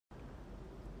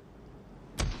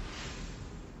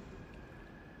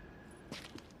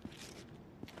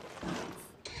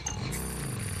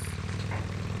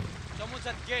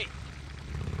gate.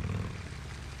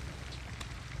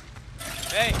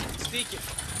 Hey, it's Deacon.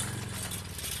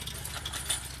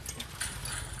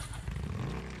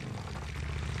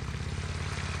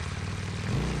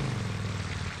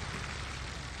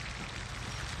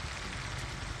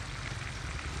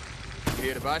 You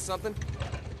here to buy something?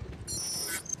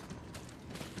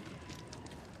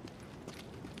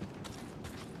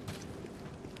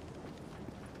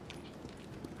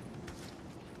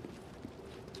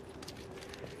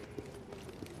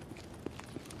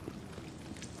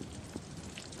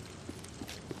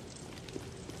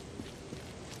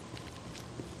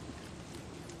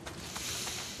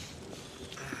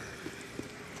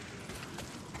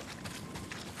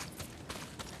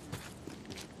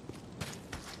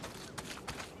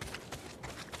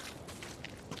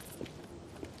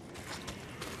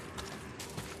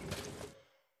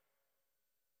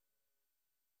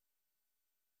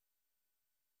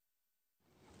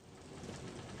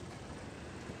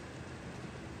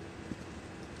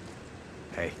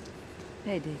 Hey.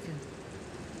 Hey, Deacon.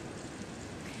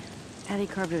 Addie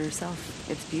carved it herself.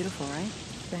 It's beautiful, right?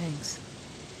 Thanks.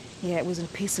 Yeah, it was a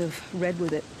piece of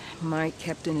redwood that Mike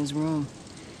kept in his room.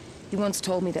 He once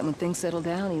told me that when things settled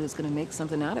down, he was gonna make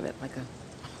something out of it, like a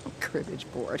cribbage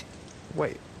board.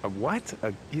 Wait, a what?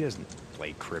 He doesn't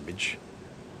play cribbage.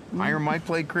 Iron Mike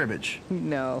played cribbage.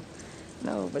 No,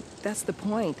 but that's the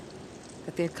point.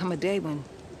 That there'd come a day when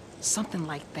something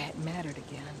like that mattered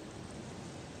again.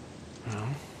 No?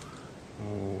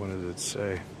 Oh, what did it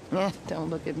say? Don't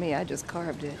look at me, I just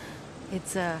carved it.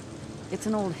 It's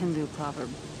an old Hindu proverb.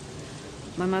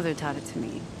 My mother taught it to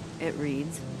me. It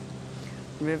reads,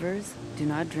 "Rivers do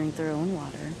not drink their own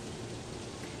water.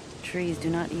 Trees do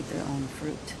not eat their own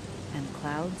fruit. And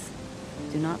clouds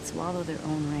do not swallow their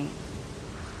own rain.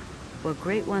 What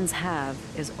great ones have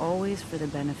is always for the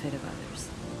benefit of others."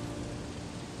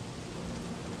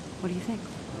 What do you think?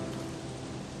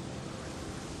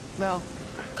 Well,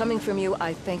 coming from you,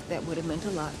 I think that would have meant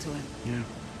a lot to him. Yeah.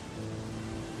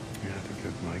 Yeah, I think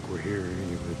if Mike were here,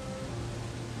 he would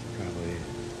probably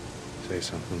say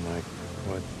something like,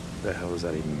 "What the hell does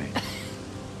that even mean?"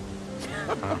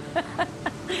 Huh?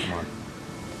 Come on.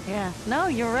 Yeah, no,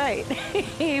 you're right.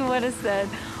 He would have said,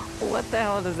 "What the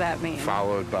hell does that mean?"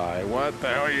 Followed by, "What the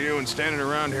hell are you doing standing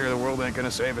around here? The world ain't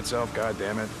gonna save itself, God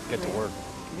damn it. Get to work."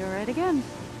 You're right again.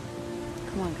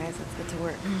 Come on, guys, let's get to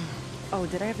work. Oh,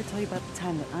 did I ever tell you about the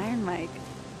time that Iron Mike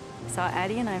saw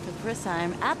Addie and I for the first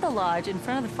time at the lodge in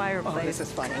front of the fireplace? Oh, this is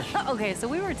funny. Okay, so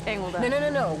we were tangled up.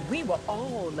 No. We were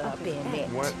all up in it.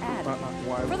 What? Addie,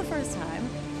 Why? for the first time,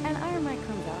 and Iron Mike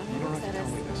comes out You and don't looks have at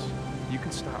to tell us. me this. You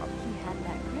can stop. He had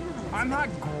that grin on his I'm face. not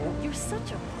cool. You're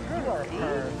such a perv. You are a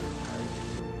perv.